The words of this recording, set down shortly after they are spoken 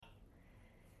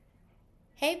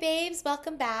Hey babes,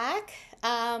 welcome back.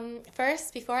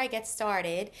 First, before I get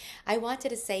started, I wanted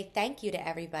to say thank you to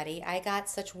everybody. I got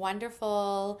such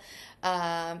wonderful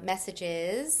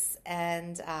messages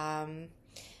and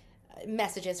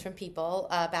messages from people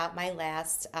about my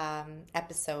last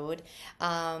episode.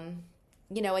 Again,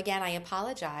 I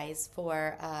apologize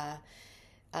for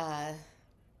uh,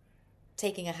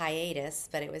 taking a hiatus,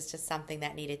 but it was just something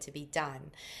that needed to be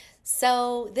done.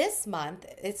 So this month,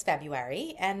 it's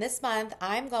February, and this month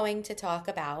I'm going to talk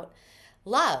about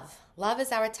love. Love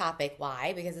is our topic.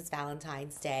 Why? Because it's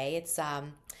Valentine's Day.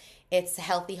 It's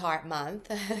Healthy Heart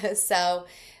Month. so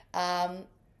um,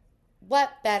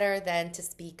 what better than to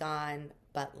speak on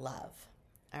but love?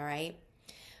 All right.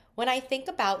 When I think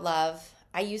about love,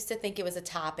 I used to think it was a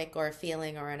topic or a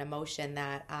feeling or an emotion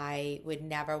that I would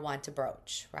never want to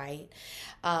broach, right?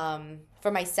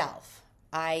 For myself,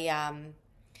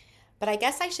 but I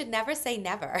guess I should never say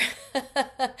never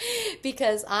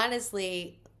because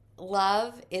honestly,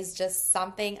 love is just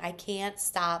something I can't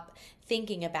stop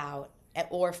thinking about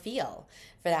or feel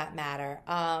for that matter.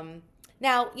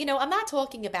 Now, I'm not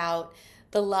talking about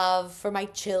the love for my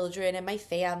children and my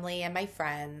family and my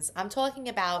friends. I'm talking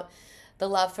about the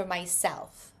love for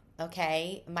myself,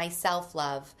 okay? My self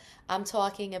love. I'm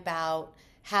talking about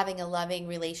having a loving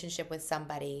relationship with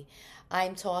somebody.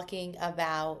 I'm talking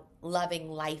about loving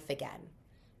life again,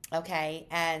 okay?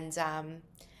 And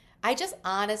I just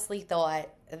honestly thought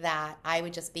that I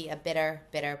would just be a bitter,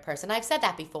 bitter person. I've said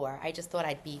that before. I just thought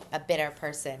I'd be a bitter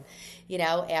person,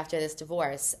 after this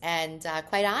divorce. And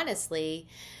quite honestly,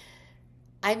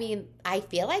 I mean, I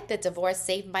feel like the divorce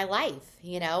saved my life.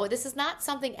 This is not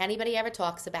something anybody ever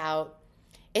talks about.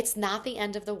 It's not the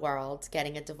end of the world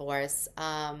getting a divorce.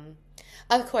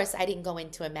 Of course, I didn't go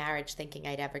into a marriage thinking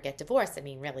I'd ever get divorced. I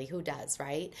mean, really, who does,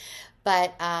 right?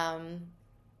 But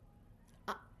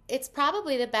it's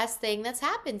probably the best thing that's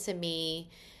happened to me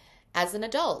as an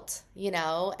adult,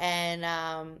 and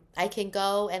I can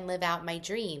go and live out my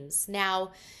dreams.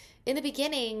 Now, in the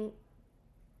beginning,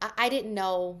 I didn't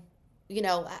know,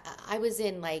 I was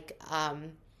in like uh,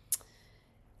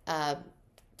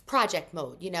 project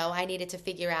mode. I needed to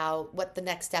figure out what the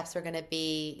next steps were going to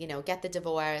be, get the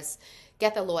divorce,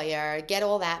 get the lawyer, get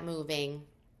all that moving,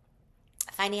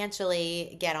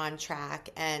 financially get on track.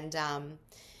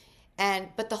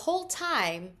 But the whole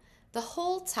time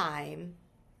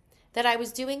that I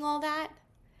was doing all that,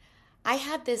 I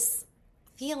had this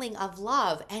feeling of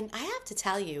love. And I have to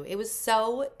tell you, it was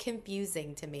so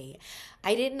confusing to me.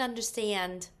 I didn't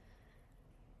understand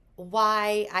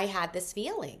why I had this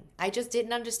feeling. I just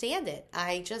didn't understand it.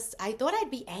 I thought I'd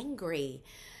be angry.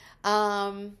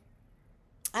 And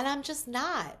I'm just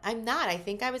not. I'm not. I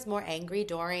think I was more angry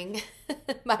during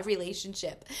my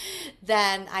relationship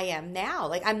than I am now.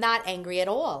 Like, I'm not angry at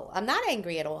all. I'm not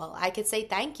angry at all. I could say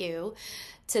thank you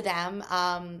to them.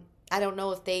 I don't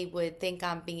know if they would think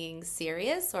I'm being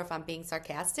serious or if I'm being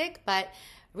sarcastic, but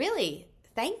really,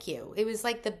 thank you. It was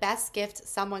like the best gift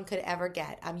someone could ever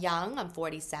get. I'm young, I'm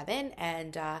 47,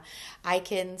 and I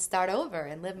can start over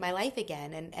and live my life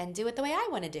again and do it the way I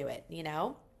want to do it.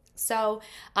 So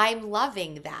I'm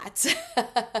loving that.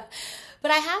 But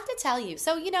I have to tell you,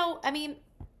 so, I mean,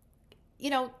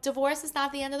 divorce is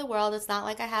not the end of the world. It's not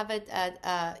like I have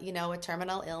a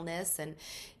terminal illness and,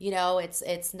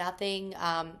 it's nothing,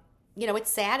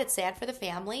 it's sad. It's sad for the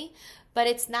family, but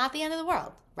it's not the end of the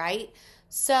world, right?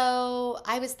 So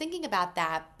I was thinking about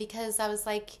that because I was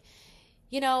like,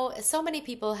 so many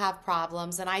people have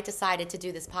problems, and I decided to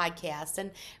do this podcast,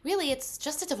 and really it's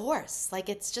just a divorce. Like,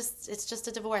 it's just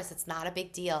a divorce. It's not a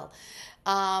big deal.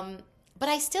 But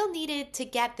I still needed to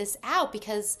get this out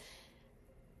because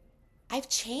I've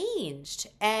changed,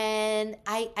 and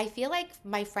I feel like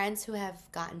my friends who have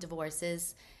gotten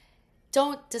divorces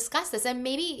don't discuss this, and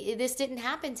maybe this didn't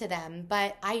happen to them,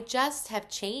 but I just have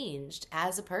changed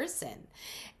as a person,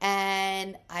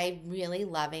 and I'm really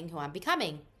loving who I'm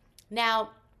becoming.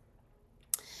 Now,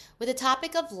 with the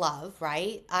topic of love,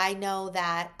 right, I know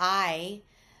that I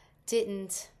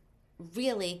didn't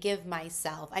really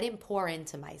I didn't pour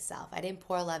into myself. I didn't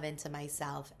pour love into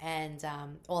myself and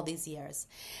all these years.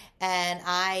 And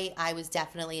I was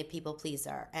definitely a people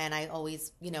pleaser, and I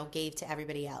always, gave to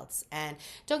everybody else. And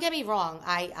don't get me wrong,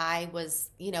 I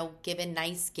was, given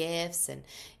nice gifts and,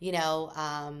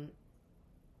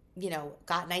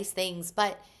 got nice things,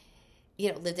 but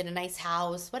lived in a nice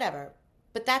house, whatever.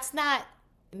 But that's not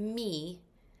me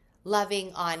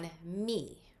loving on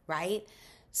me, right?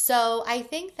 So I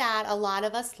think that a lot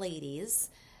of us ladies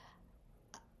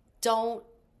don't,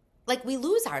 like, we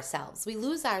lose ourselves. We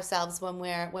lose ourselves when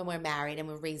we're married and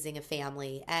we're raising a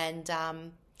family. And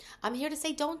I'm here to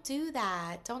say, don't do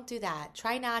that. Don't do that.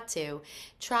 Try not to.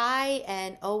 Try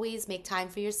and always make time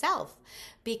for yourself,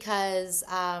 because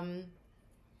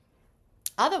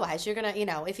otherwise you're going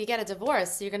to, if you get a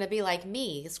divorce, you're going to be like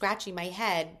me, scratching my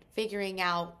head, figuring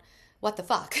out what the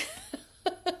fuck.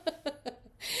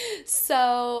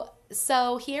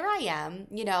 So here I am,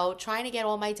 trying to get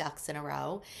all my ducks in a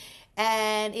row.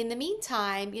 And in the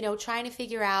meantime, trying to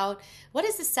figure out, what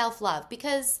is the self-love?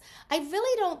 Because I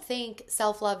really don't think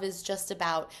self-love is just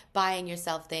about buying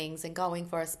yourself things and going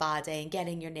for a spa day and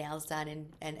getting your nails done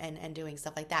and doing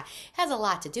stuff like that. It has a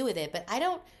lot to do with it, but I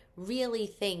don't really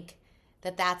think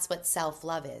that that's what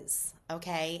self-love is,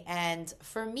 okay? And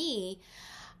for me,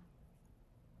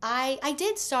 I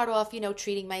did start off,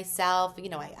 treating myself.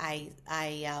 I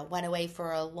went away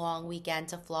for a long weekend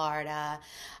to Florida.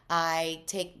 I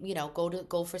take,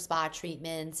 go for spa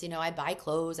treatments. I buy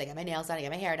clothes. I get my nails done. I get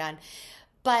my hair done.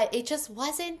 But it just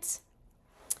wasn't.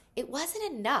 It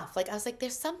wasn't enough. Like, I was like,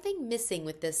 there's something missing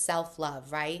with this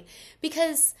self-love, right?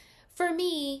 Because for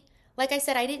me, like I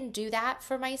said, I didn't do that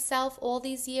for myself all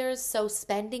these years. So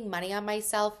spending money on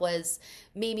myself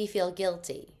made me feel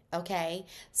guilty. Okay.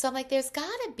 So I'm like, there's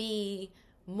gotta be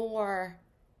more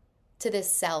to this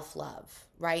self-love,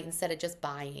 right? Instead of just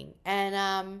buying. And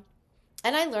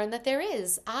I learned that there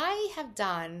is. I have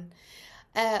done,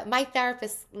 my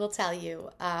therapist will tell you,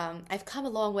 I've come a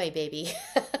long way, baby.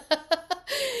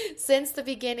 Since the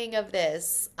beginning of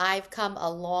this, I've come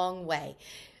a long way.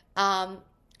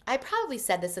 I probably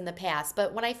said this in the past,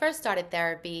 but when I first started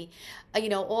therapy,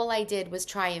 all I did was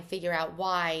try and figure out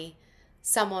why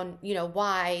someone,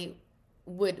 why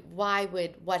would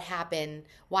what happen?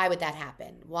 Why would that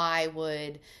happen? Why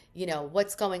would,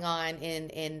 what's going on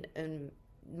in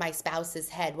my spouse's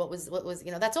head? What was,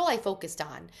 that's all I focused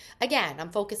on. Again,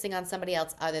 I'm focusing on somebody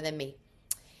else other than me.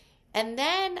 And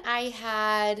then I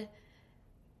had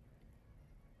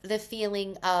the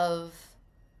feeling of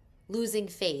losing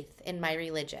faith in my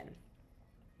religion,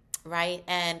 right?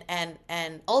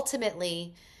 And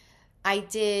ultimately, I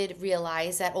did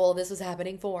realize that all this was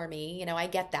happening for me. I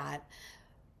get that.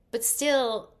 But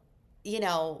still,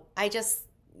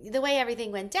 the way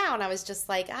everything went down, I was just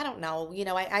like, I don't know.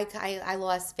 I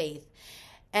lost faith.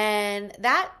 And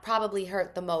that probably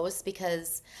hurt the most,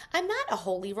 because I'm not a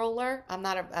holy roller. I'm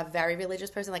not a very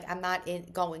religious person. Like, I'm not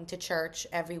going to church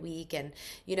every week and,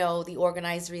 the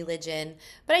organized religion.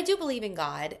 But I do believe in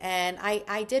God. And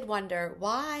I did wonder,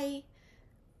 why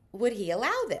would he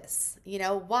allow this?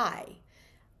 Why?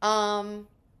 And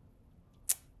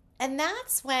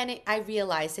that's when I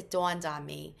realized, it dawned on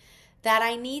me that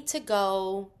I need to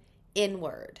go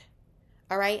inward.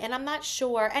 All right. And I'm not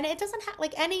sure. And it doesn't have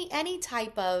like any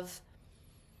type of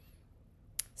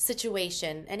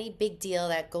situation, any big deal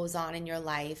that goes on in your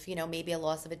life, maybe a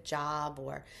loss of a job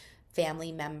or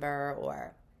family member,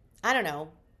 or I don't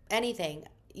know, anything,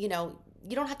 you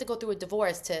don't have to go through a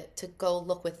divorce to go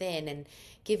look within and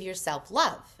give yourself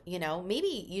love.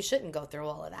 Maybe you shouldn't go through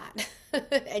all of that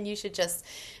and you should just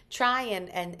try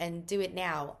and do it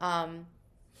now.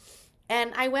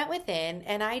 And I went within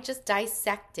and I just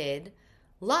dissected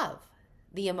love,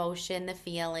 the emotion, the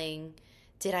feeling.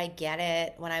 Did I get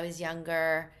it when I was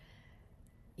younger?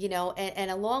 And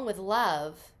along with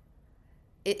love,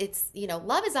 it's,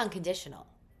 love is unconditional.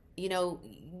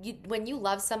 When you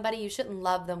love somebody, you shouldn't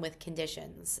love them with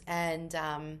conditions. And,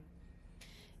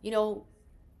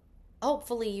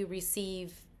 hopefully you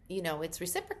receive, it's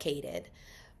reciprocated,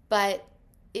 but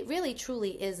it really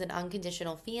truly is an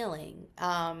unconditional feeling.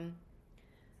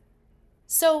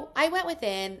 So I went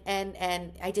within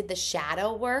and I did the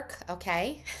shadow work.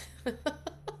 Okay.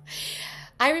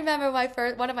 I remember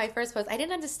one of my first posts, I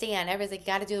didn't understand. Everybody's like, you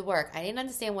got to do the work. I didn't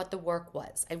understand what the work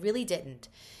was. I really didn't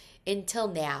until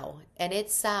now. And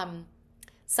it's,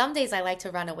 some days I like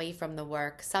to run away from the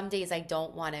work. Some days I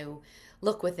don't want to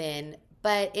look within,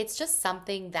 but it's just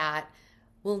something that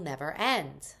will never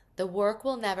end. The work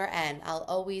will never end. I'll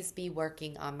always be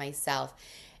working on myself.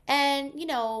 And,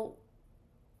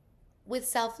 with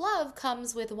self-love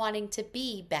comes with wanting to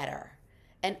be better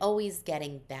and always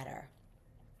getting better.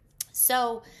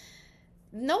 So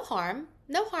no harm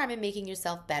in making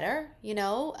yourself better.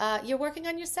 You're working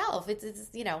on yourself.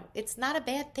 It's not a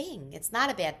bad thing. It's not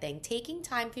a bad thing. Taking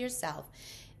time for yourself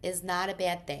is not a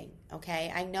bad thing.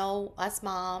 Okay. I know us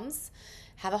moms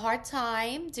have a hard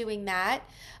time doing that.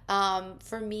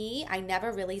 For me, I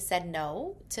never really said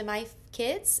no to my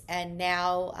kids, and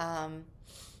now,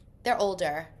 they're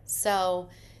older. So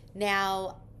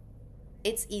now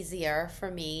it's easier for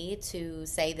me to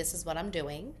say, this is what I'm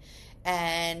doing.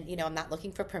 And, I'm not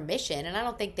looking for permission, and I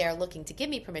don't think they're looking to give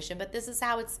me permission, but this is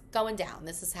how it's going down.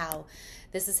 This is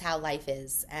how life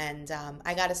is. And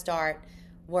I got to start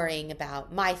worrying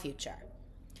about my future.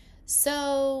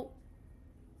 So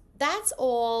that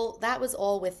was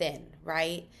all within,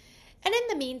 right? And in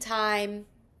the meantime,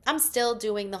 I'm still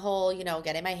doing the whole,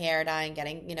 getting my hair done,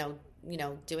 getting,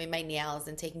 doing my nails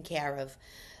and taking care of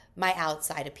my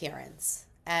outside appearance.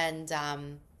 And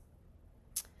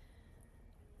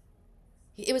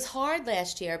it was hard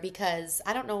last year because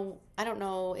I don't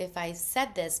know if I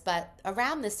said this, but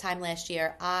around this time last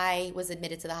year, I was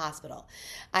admitted to the hospital.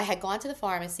 I had gone to the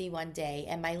pharmacy one day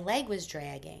and my leg was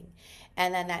dragging.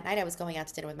 And then that night I was going out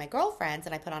to dinner with my girlfriends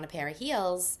and I put on a pair of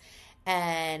heels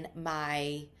and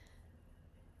I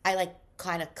like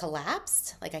kind of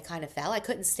collapsed, like I kind of fell. I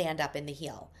couldn't stand up in the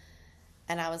heel.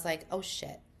 And I was like, oh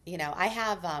shit.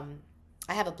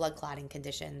 I have a blood clotting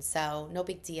condition, so no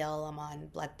big deal. I'm on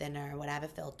blood thinner, whatever,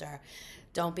 filter.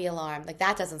 Don't be alarmed. Like,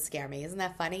 that doesn't scare me. Isn't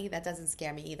that funny? That doesn't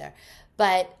scare me either.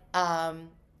 But I've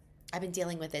been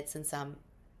dealing with it since I'm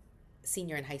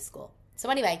senior in high school. So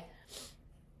anyway,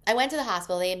 I went to the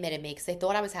hospital. They admitted me because they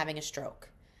thought I was having a stroke.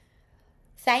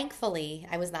 Thankfully,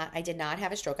 I did not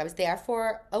have a stroke. I was there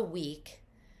for a week.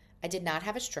 I did not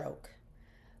have a stroke.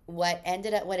 What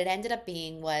it ended up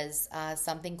being was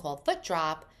something called foot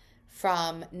drop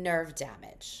from nerve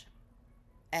damage.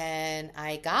 And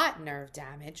I got nerve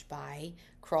damage by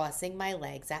crossing my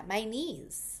legs at my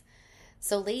knees.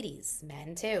 So ladies,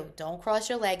 men too, don't cross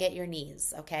your leg at your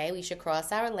knees, okay? We should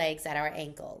cross our legs at our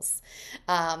ankles.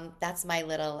 That's my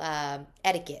little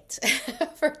etiquette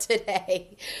for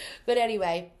today. But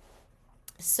anyway,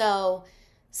 so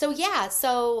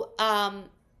I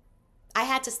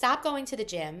had to stop going to the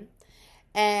gym.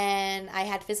 And I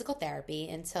had physical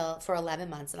therapy for 11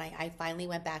 months. And I finally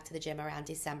went back to the gym around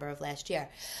December of last year.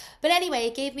 But anyway,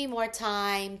 it gave me more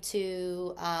time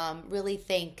to really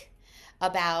think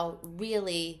about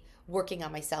really working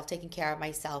on myself, taking care of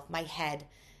myself, my head,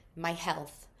 my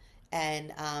health,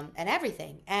 and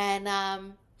everything. And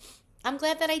I'm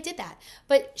glad that I did that.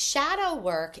 But shadow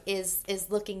work is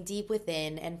looking deep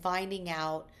within and finding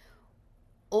out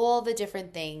all the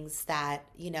different things that,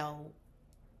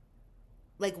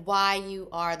 like why you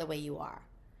are the way you are.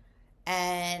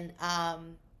 And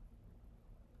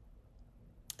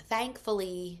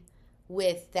thankfully,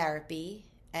 with therapy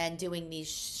and doing these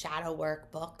shadow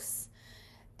work books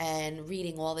and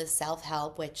reading all this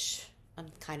self-help, which I'm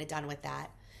kind of done with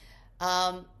that,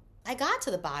 I got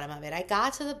to the bottom of it. I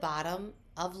got to the bottom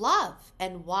of love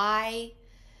and why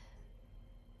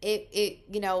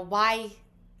why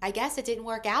I guess it didn't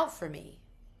work out for me.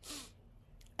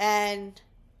 And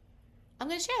I'm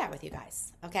going to share that with you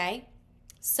guys, okay?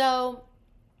 So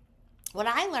what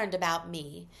I learned about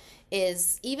me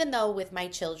is even though with my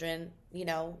children,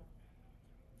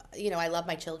 I love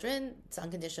my children. It's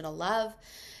unconditional love.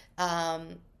 I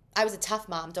was a tough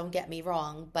mom, don't get me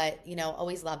wrong, but,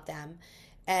 always loved them.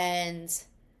 And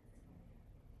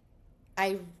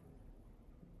I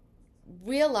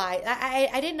realized,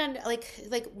 I didn't,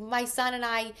 like my son and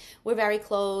I, we're very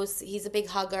close. He's a big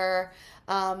hugger.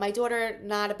 My daughter,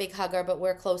 not a big hugger, but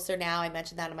we're closer now. I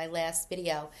mentioned that in my last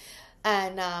video.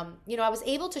 And, I was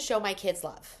able to show my kids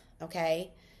love,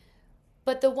 okay?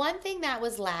 But the one thing that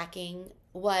was lacking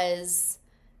was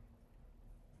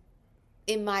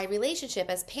in my relationship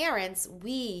as parents,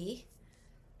 we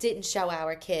didn't show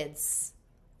our kids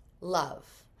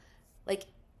love. Like,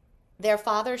 their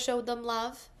father showed them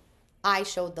love. I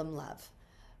showed them love.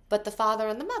 But the father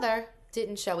and the mother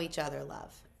didn't show each other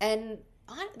love. And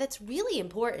that's really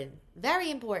important,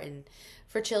 very important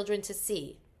for children to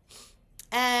see.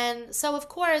 And so, of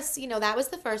course, that was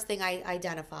the first thing I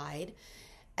identified.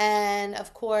 And,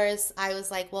 of course, I was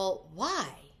like, well, why?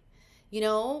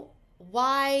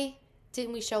 Why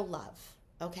didn't we show love?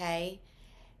 Okay?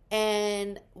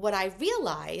 And what I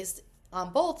realized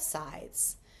on both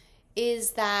sides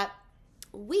is that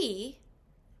we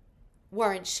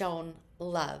weren't shown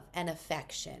love and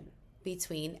affection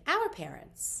between our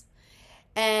parents.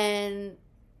 And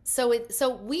so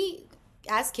we,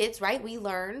 as kids, right, we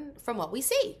learn from what we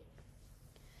see.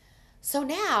 So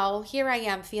now here I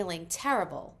am feeling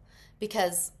terrible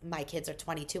because my kids are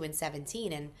 22 and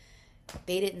 17 and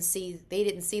they didn't see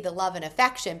the love and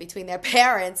affection between their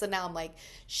parents. And now I'm like,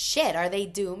 shit, are they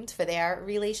doomed for their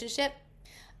relationship?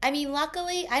 I mean,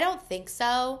 luckily, I don't think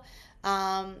so.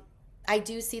 I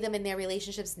do see them in their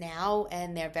relationships now,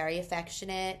 and they're very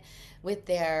affectionate with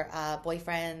their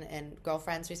boyfriend and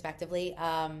girlfriends, respectively.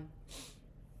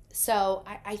 So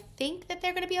I think that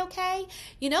they're going to be okay.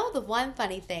 The one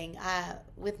funny thing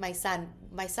with my son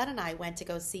and I went to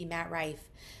go see Matt Rife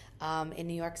in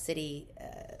New York City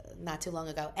not too long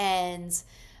ago. And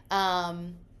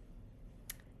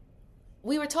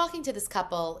we were talking to this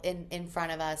couple in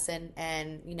front of us,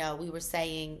 and we were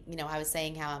saying, I was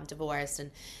saying how I'm divorced, and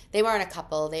they weren't a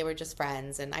couple, they were just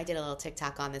friends. And I did a little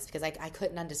TikTok on this because I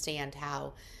couldn't understand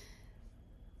how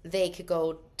they could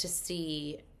go to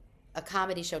see a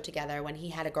comedy show together when he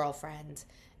had a girlfriend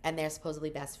and they're supposedly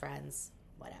best friends.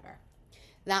 Whatever.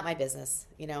 Not my business.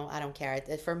 I don't care.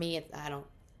 For me,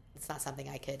 it's not something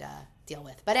I could deal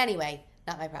with. But anyway,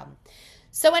 not my problem.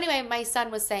 So anyway, my son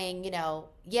was saying,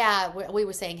 yeah, we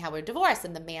were saying how we're divorced.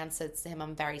 And the man said to him,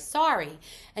 I'm very sorry.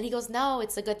 And he goes, no,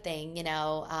 it's a good thing,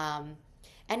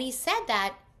 And he said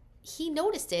that he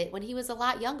noticed it when he was a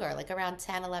lot younger, like around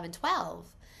 10, 11, 12.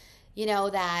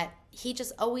 That he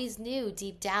just always knew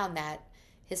deep down that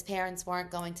his parents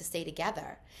weren't going to stay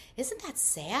together. Isn't that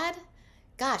sad?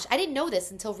 Gosh, I didn't know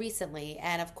this until recently.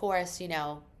 And of course,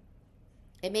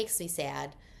 it makes me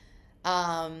sad.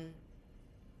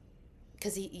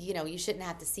 Because you shouldn't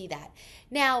have to see that.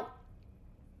 Now,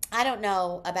 I don't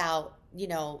know about,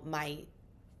 my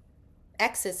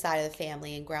ex's side of the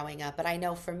family and growing up, but I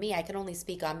know for me, I can only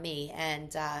speak on me.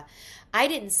 And I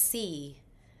didn't see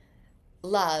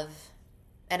love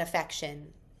and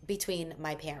affection between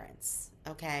my parents,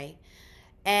 okay?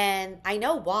 And I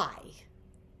know why.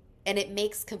 And it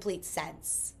makes complete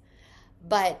sense.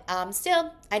 But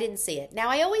still, I didn't see it. Now,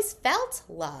 I always felt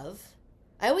love.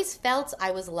 I always felt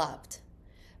I was loved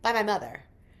by my mother.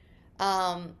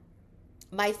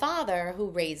 My father, who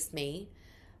raised me,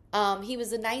 he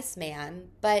was a nice man,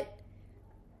 but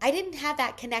I didn't have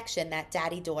that connection, that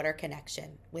daddy-daughter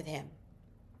connection with him.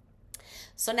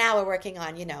 So now we're working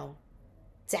on,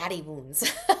 daddy wounds,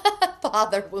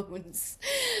 father wounds.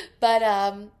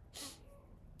 But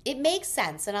it makes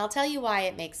sense, and I'll tell you why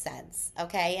it makes sense,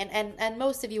 okay? And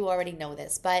most of you already know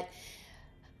this, but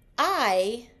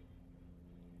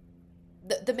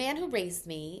the man who raised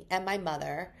me and my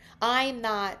mother, I'm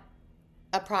not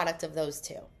a product of those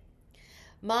two.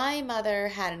 My mother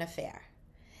had an affair,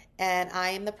 and I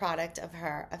am the product of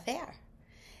her affair.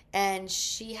 And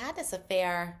she had this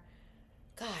affair,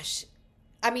 gosh,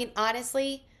 I mean,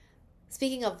 honestly,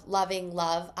 speaking of loving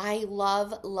love, I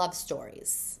love love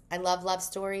stories. I love love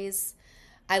stories.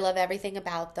 I love everything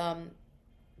about them.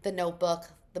 The Notebook,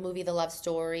 the movie The Love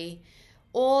Story,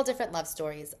 all different love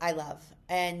stories I love.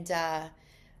 And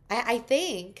I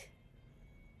think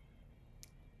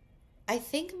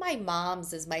my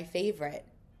mom's is my favorite.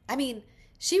 I mean,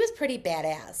 she was pretty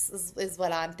badass is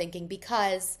what I'm thinking,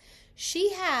 because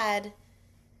she had,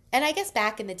 and I guess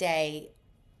back in the day,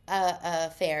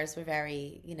 affairs were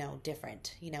very,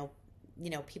 different.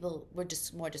 People were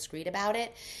just more discreet about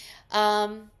it.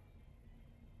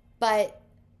 But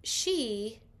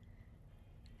she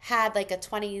had like a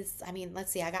 20s,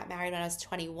 let's see, I got married when I was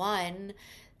 21,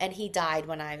 and he died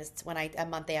a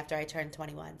month after I turned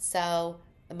 21. So,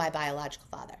 my biological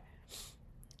father.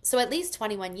 So at least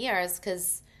 21 years,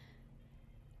 because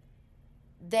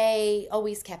they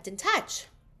always kept in touch.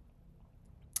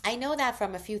 I know that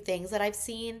from a few things that I've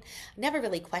seen. Never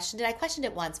really questioned it. I questioned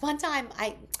it once. One time,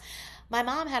 my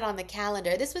mom had on the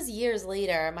calendar, this was years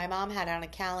later, my mom had on a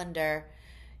calendar,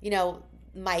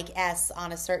 Mike S.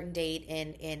 on a certain date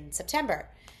in September.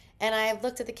 And I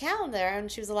looked at the calendar,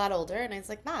 and she was a lot older, and I was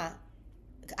like, Ma,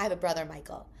 I have a brother,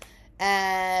 Michael.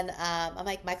 And I'm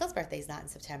like, Michael's birthday's not in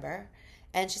September.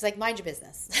 And she's like, mind your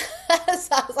business. So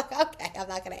I was like, okay, I'm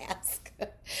not going to ask.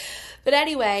 But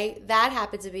anyway, that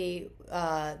happened to be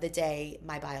the day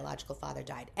my biological father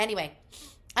died. Anyway,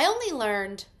 I only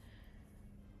learned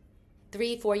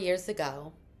 3-4 years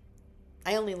ago.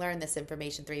 I only learned this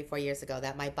information 3-4 years ago,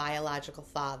 that my biological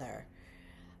father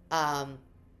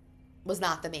was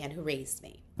not the man who raised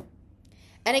me.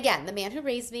 And again, the man who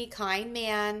raised me, kind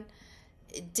man,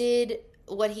 did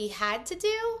what he had to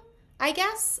do, I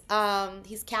guess.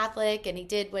 He's Catholic, and he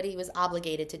did what he was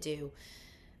obligated to do.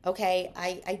 Okay,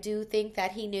 I do think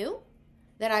that he knew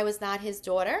that I was not his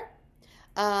daughter.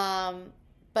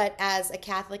 But as a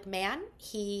Catholic man,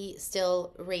 he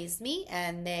still raised me,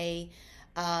 and they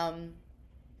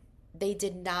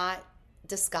did not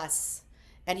discuss,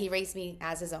 and he raised me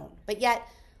as his own. But yet,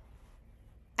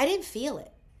 I didn't feel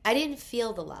it. I didn't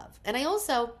feel the love. And I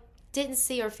also didn't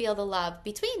see or feel the love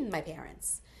between my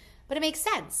parents. But it makes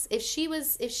sense. If she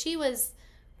was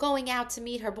going out to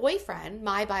meet her boyfriend,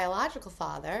 my biological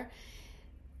father,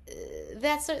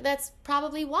 that's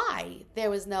probably why there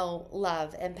was no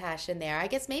love and passion there. I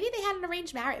guess maybe they had an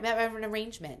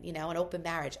arrangement, an open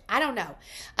marriage. I don't know.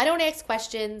 I don't ask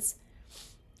questions.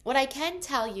 What I can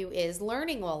tell you is,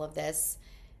 learning all of this,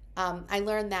 I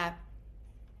learned that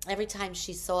every time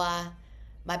she saw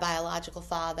my biological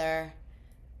father,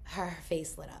 her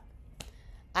face lit up.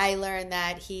 I learned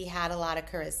that he had a lot of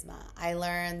charisma. I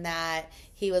learned that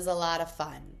he was a lot of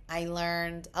fun. I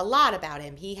learned a lot about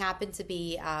him. He happened to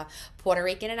be Puerto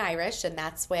Rican and Irish, and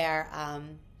that's where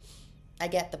I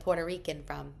get the Puerto Rican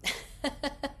from.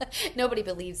 Nobody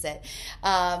believes it.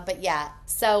 But yeah,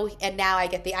 so, and now I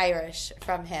get the Irish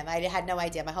from him. I had no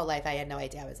idea. My whole life I had no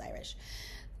idea I was Irish.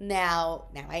 Now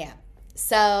I am.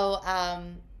 So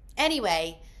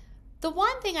anyway, the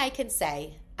one thing I can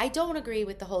say, I don't agree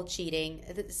with the whole cheating.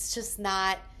 It's just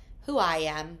not who I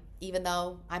am, even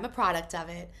though I'm a product of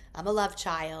it. I'm a love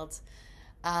child.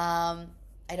 I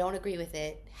don't agree with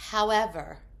it.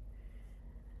 However,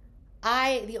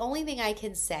 the only thing I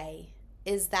can say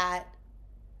is that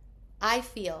I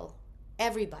feel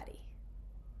everybody,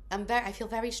 I feel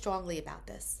very strongly about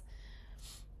this.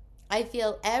 I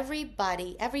feel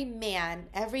everybody, every man,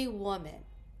 every woman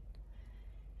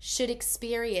should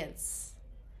experience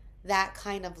that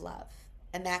kind of love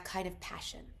and that kind of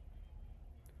passion.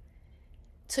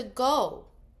 To go,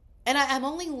 and I'm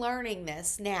only learning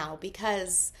this now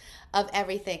because of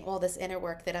everything, all this inner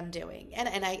work that I'm doing.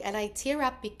 And I tear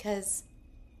up because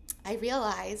I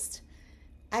realized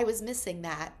I was missing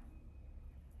that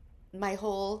my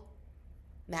whole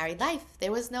married life.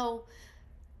 There was no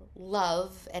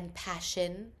love and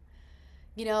passion,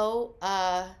 none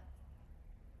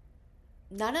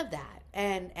of that.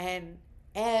 And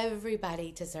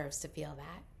everybody deserves to feel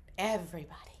that.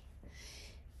 Everybody.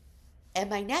 And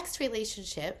my next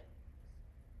relationship,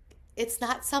 it's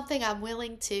not something I'm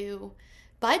willing to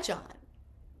budge on,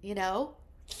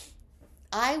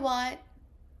 I want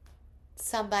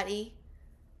somebody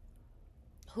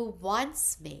who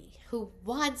wants me, who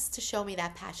wants to show me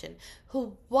that passion,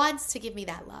 who wants to give me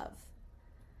that love.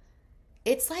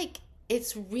 It's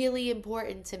really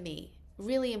important to me,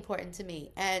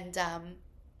 And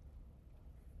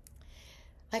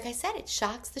like I said, it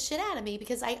shocks the shit out of me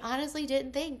because I honestly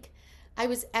didn't think I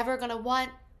was ever going to want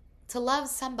to love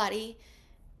somebody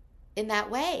in that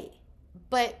way.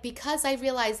 But because I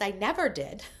realized I never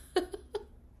did,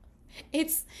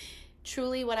 it's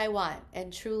truly what I want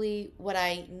and truly what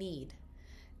I need.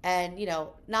 And,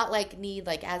 not like need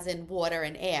like as in water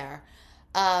and air,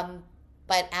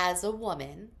 but as a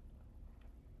woman,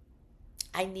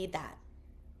 I need that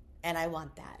and I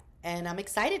want that. And I'm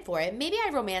excited for it. Maybe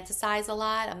I romanticize a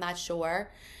lot. I'm not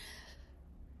sure.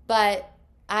 But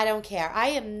I don't care. I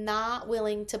am not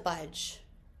willing to budge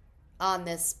on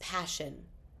this passion.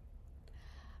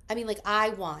 I mean, I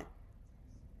want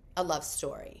a love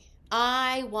story.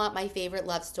 I want my favorite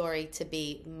love story to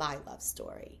be my love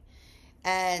story.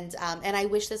 And I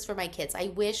wish this for my kids. I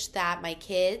wish that my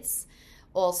kids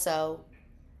also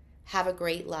have a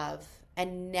great love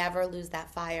and never lose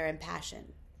that fire and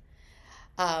passion.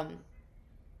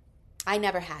 I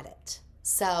never had it.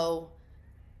 So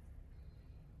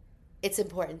it's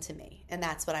important to me, and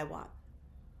that's what I want.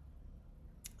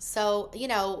 So,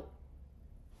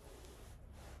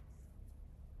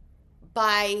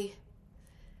 by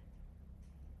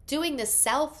doing this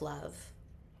self-love,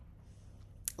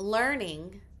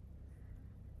 learning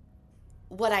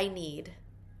what I need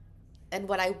and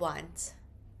what I want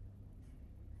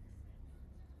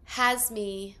has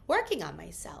me working on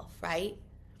myself, right?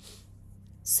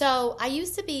 So I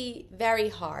used to be very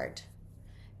hard,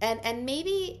 and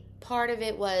maybe part of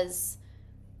it was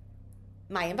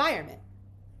my environment,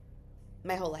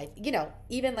 my whole life,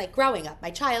 even growing up, my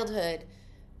childhood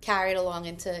carried along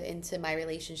into my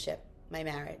relationship, my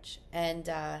marriage. And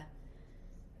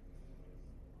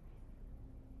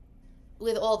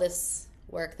with all this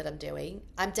work that I'm doing,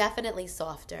 I'm definitely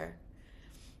softer.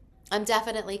 I'm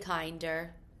definitely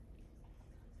kinder.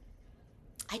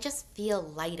 I just feel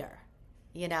lighter,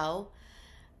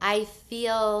 I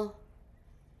feel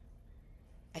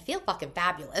fucking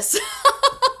fabulous.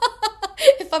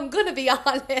 If I'm going to be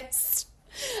honest,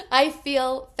 I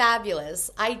feel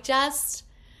fabulous. I'm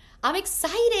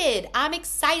excited.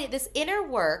 This inner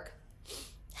work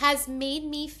has made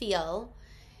me feel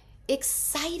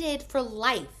excited for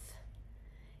life,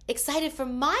 excited for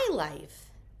my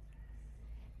life.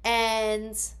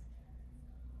 And,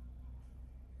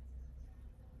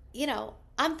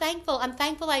 I'm thankful.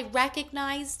 I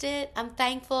recognized it. I'm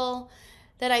thankful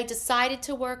that I decided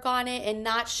to work on it and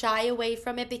not shy away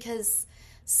from it, because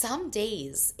some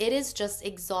days it is just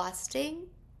exhausting.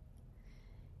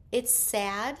 It's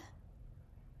sad.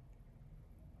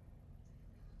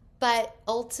 But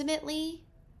ultimately,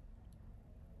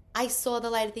 I saw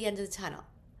the light at the end of the tunnel.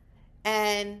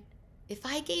 And if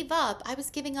I gave up, I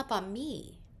was giving up on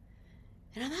me.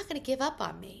 And I'm not going to give up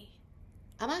on me.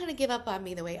 I'm not going to give up on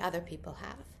me the way other people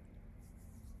have.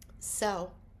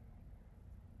 So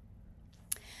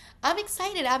I'm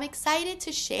excited. I'm excited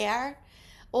to share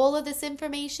all of this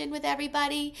information with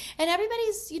everybody. And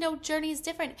everybody's, journey is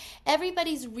different.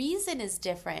 Everybody's reason is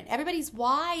different. Everybody's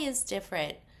why is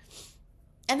different.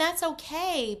 And that's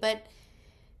okay. But,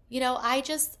 I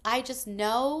just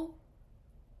know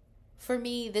for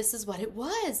me, this is what it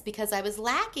was because I was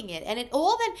lacking it. And it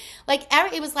all then,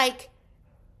 it was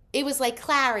like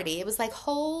clarity. It was like,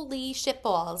 holy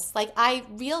shitballs. Like I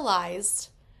realized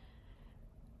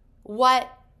what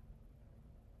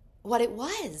it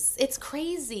was. It's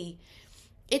crazy.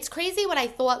 It's crazy what I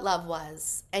thought love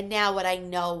was, and now what I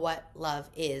know what love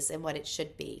is and what it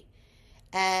should be.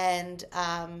 And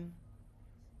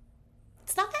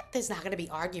it's not that there's not going to be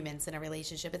arguments in a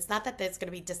relationship. It's not that there's going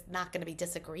to be just not going to be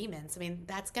disagreements. I mean,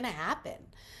 that's going to happen.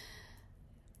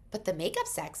 But the makeup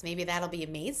sex, maybe that'll be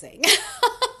amazing.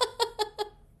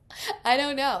 I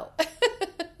don't know.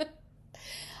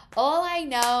 All I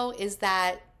know is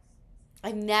that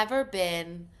I've never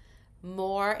been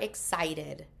more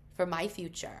excited for my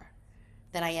future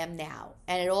than I am now.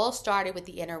 And it all started with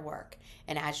the inner work.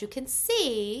 And as you can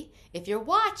see, if you're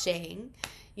watching,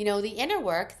 the inner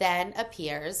work then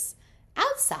appears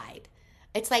outside.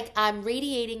 It's like I'm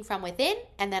radiating from within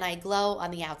and then I glow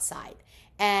on the outside.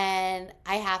 And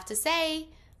I have to say,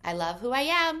 I love who I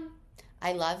am.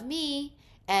 I love me.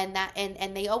 And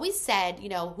they always said,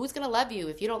 who's going to love you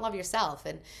if you don't love yourself?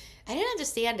 And I didn't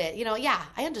understand it. Yeah,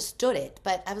 I understood it,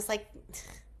 but I was like,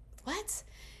 what?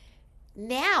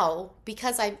 Now,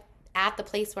 because I'm at the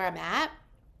place where I'm at,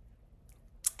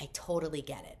 I totally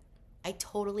get it. I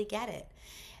totally get it.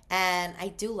 And I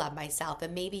do love myself.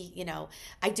 And maybe,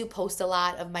 I do post a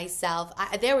lot of myself.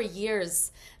 There were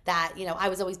years that, I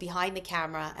was always behind the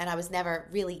camera and I was never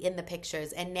really in the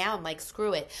pictures. And now I'm like,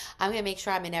 screw it. I'm going to make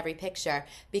sure I'm in every picture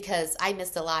because I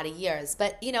missed a lot of years.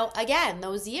 But, again,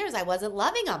 those years I wasn't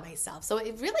loving on myself. So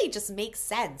it really just makes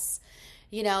sense,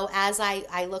 as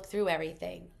I look through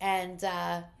everything. And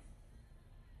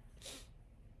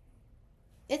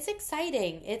it's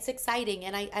exciting. It's exciting.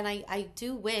 And I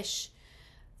do wish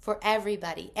for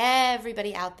everybody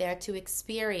out there to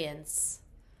experience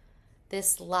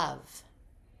this love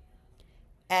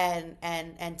and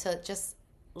to just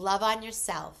love on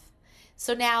yourself.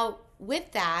 So now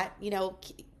with that,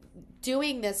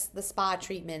 doing the spa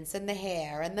treatments and the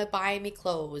hair and the buying me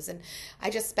clothes, and I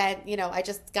just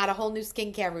got a whole new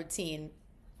skincare routine.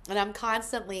 And I'm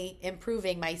constantly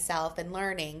improving myself and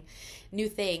learning new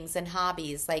things and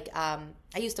hobbies. Like I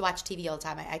used to watch TV all the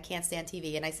time. I can't stand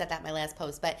TV, and I said that in my last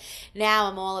post. But now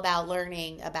I'm all about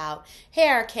learning about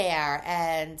hair care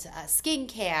and skin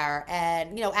care.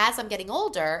 And, as I'm getting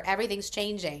older, everything's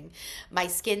changing. My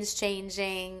skin's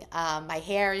changing. My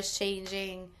hair is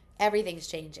changing. Everything's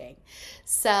changing.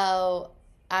 So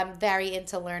I'm very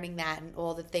into learning that and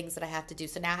all the things that I have to do.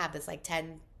 So now I have this like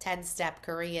 10-step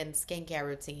Korean skincare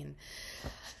routine.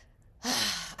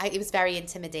 It was very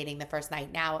intimidating the first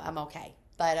night. Now I'm okay.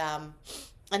 But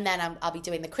and then I'll be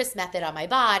doing the Chris method on my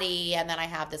body, and then I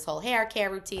have this whole hair care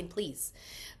routine. Please,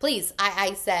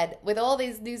 I said, with all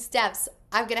these new steps,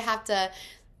 I'm going to have to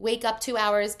wake up 2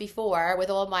 hours before with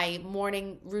all my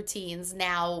morning routines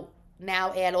now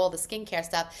add all the skincare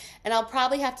stuff. And I'll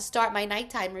probably have to start my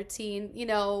nighttime routine,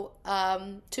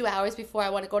 2 hours before I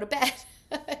want to go to bed.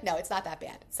 No, it's not that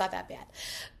bad.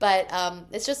 But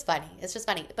it's just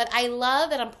funny. But I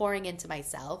love that I'm pouring into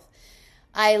myself.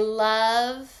 I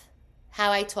love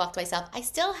how I talk to myself. I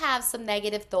still have some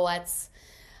negative thoughts.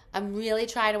 I'm really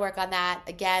trying to work on that.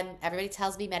 Again, everybody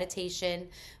tells me meditation,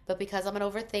 but because I'm an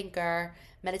overthinker,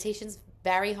 meditation's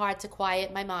very hard to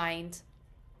quiet my mind.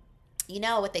 You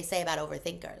know what they say about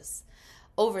overthinkers.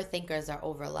 Overthinkers are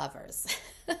overlovers.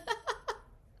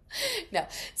 No.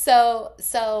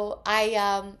 So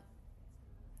I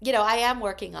I am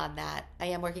working on that.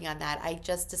 I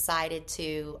just decided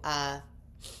to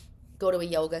go to a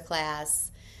yoga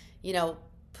class,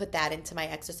 put that into my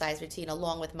exercise routine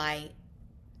along with my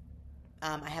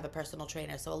I have a personal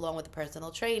trainer. So along with the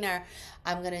personal trainer,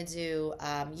 I'm going to do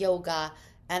yoga.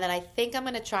 And then I think I'm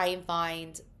going to try and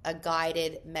find a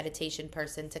guided meditation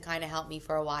person to kind of help me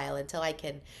for a while until I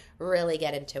can really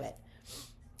get into it.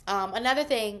 Another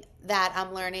thing that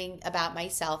I'm learning about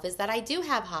myself is that I do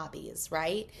have hobbies,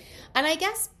 right? And I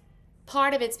guess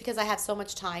part of it's because I have so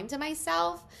much time to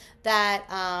myself that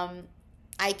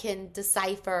I can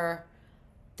decipher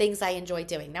things I enjoy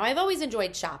doing. Now, I've always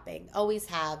enjoyed shopping, always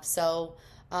have. So,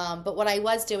 but what I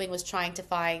was doing was trying to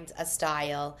find a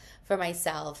style for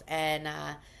myself. And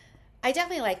I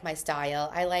definitely like my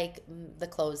style. I like the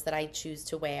clothes that I choose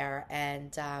to wear.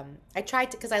 And I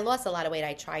tried to, because I lost a lot of weight,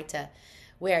 I tried to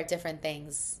wear different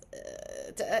things.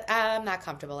 I'm not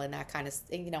comfortable in that kind of,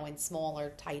 in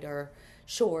smaller, tighter,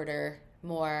 shorter,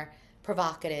 more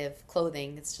provocative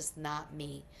clothing. It's just not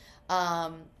me.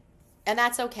 And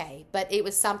that's okay. But it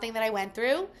was something that I went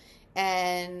through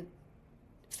and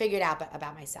figured out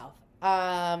about myself.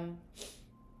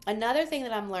 Another thing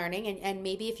that I'm learning, and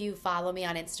maybe if you follow me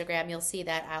on Instagram, you'll see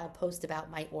that I'll post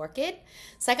about my orchid.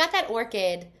 So I got that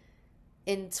orchid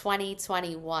in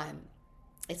 2021.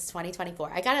 It's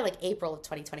 2024. I got it like April of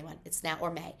 2021. It's now,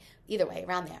 or May. Either way,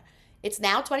 around there. It's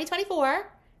now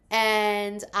 2024,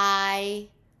 and I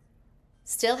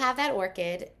still have that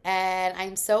orchid, and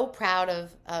I'm so proud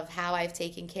of how I've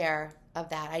taken care of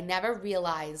that. I never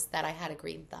realized that I had a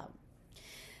green thumb.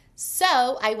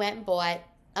 So I went and bought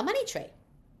a money tree.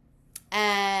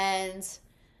 And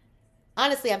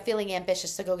honestly, I'm feeling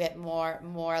ambitious to go get more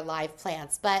live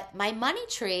plants. But my money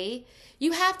tree,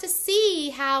 you have to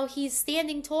see how he's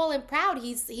standing tall and proud.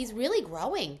 He's really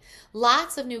growing.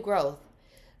 Lots of new growth.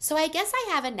 So I guess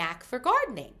I have a knack for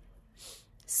gardening.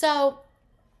 So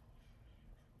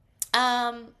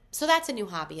that's a new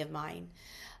hobby of mine.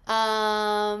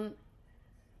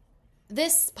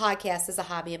 This podcast is a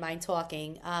hobby of mine,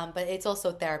 talking, but it's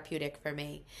also therapeutic for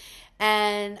me.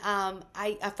 And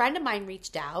a friend of mine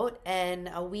reached out, and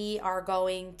we are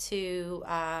going to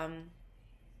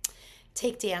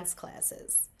take dance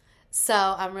classes. So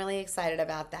I'm really excited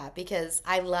about that because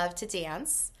I love to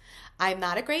dance. I'm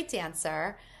not a great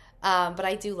dancer, but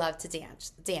I do love to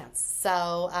dance.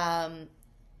 So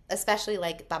especially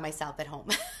like by myself at home.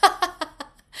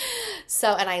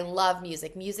 So, and I love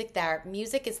music. Music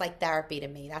is like therapy to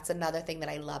me. That's another thing that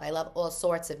I love. I love all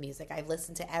sorts of music. I've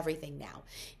listened to everything now.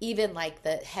 Even like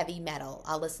the heavy metal,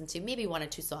 I'll listen to maybe one or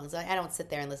two songs. I don't sit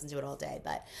there and listen to it all day,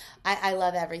 but I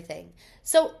love everything.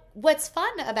 So what's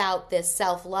fun about this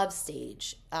self-love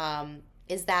stage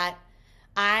is that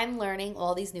I'm learning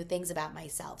all these new things about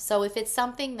myself. So if it's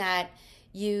something that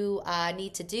you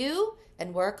need to do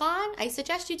and work on, I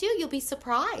suggest you do. You'll be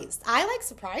surprised. I like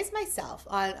surprise myself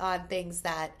on things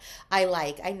that I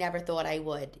like. I never thought I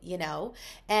would,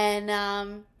 And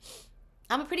I'm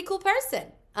a pretty cool person.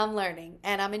 I'm learning,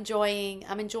 and I'm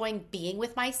enjoying being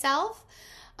with myself.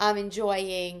 I'm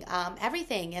enjoying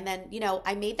everything. And then,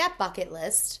 I made that bucket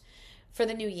list for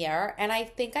the new year, and I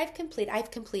think I've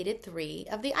completed 3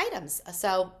 of the items.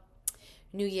 So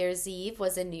New Year's Eve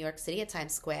was in New York City at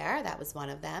Times Square. That was one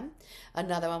of them.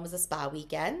 Another one was a spa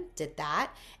weekend. Did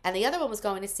that. And the other one was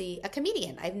going to see a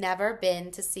comedian. I've never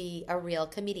been to see a real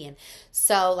comedian.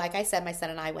 So like I said, my son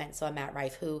and I went. So Matt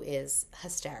Rife, who is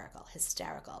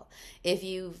hysterical. If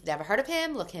you've never heard of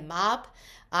him, look him up.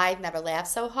 I've never laughed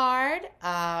so hard.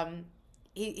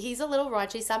 He's a little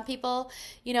raunchy. Some people,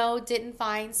 didn't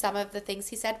find some of the things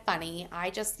he said funny. I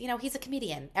just, he's a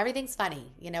comedian. Everything's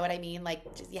funny. You know what I mean? Like,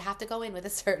 you have to go in with a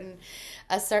certain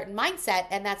mindset.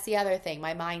 And that's the other thing.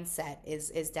 My mindset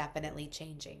is definitely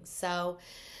changing. So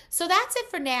that's it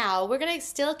for now. We're going to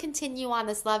still continue on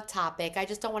this love topic. I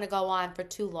just don't want to go on for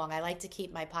too long. I like to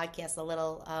keep my podcast a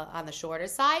little on the shorter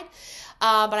side.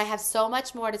 But I have so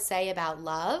much more to say about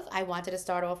love. I wanted to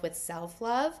start off with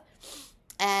self-love.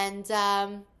 And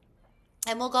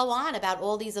we'll go on about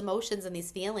all these emotions and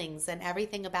these feelings and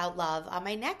everything about love on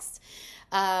my next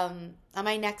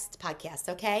podcast.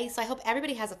 Okay, so I hope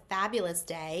everybody has a fabulous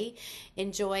day,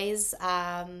 enjoys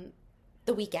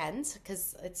the weekend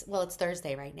because it's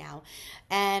Thursday right now,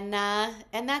 and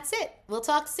that's it. We'll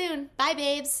talk soon. Bye,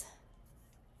 babes.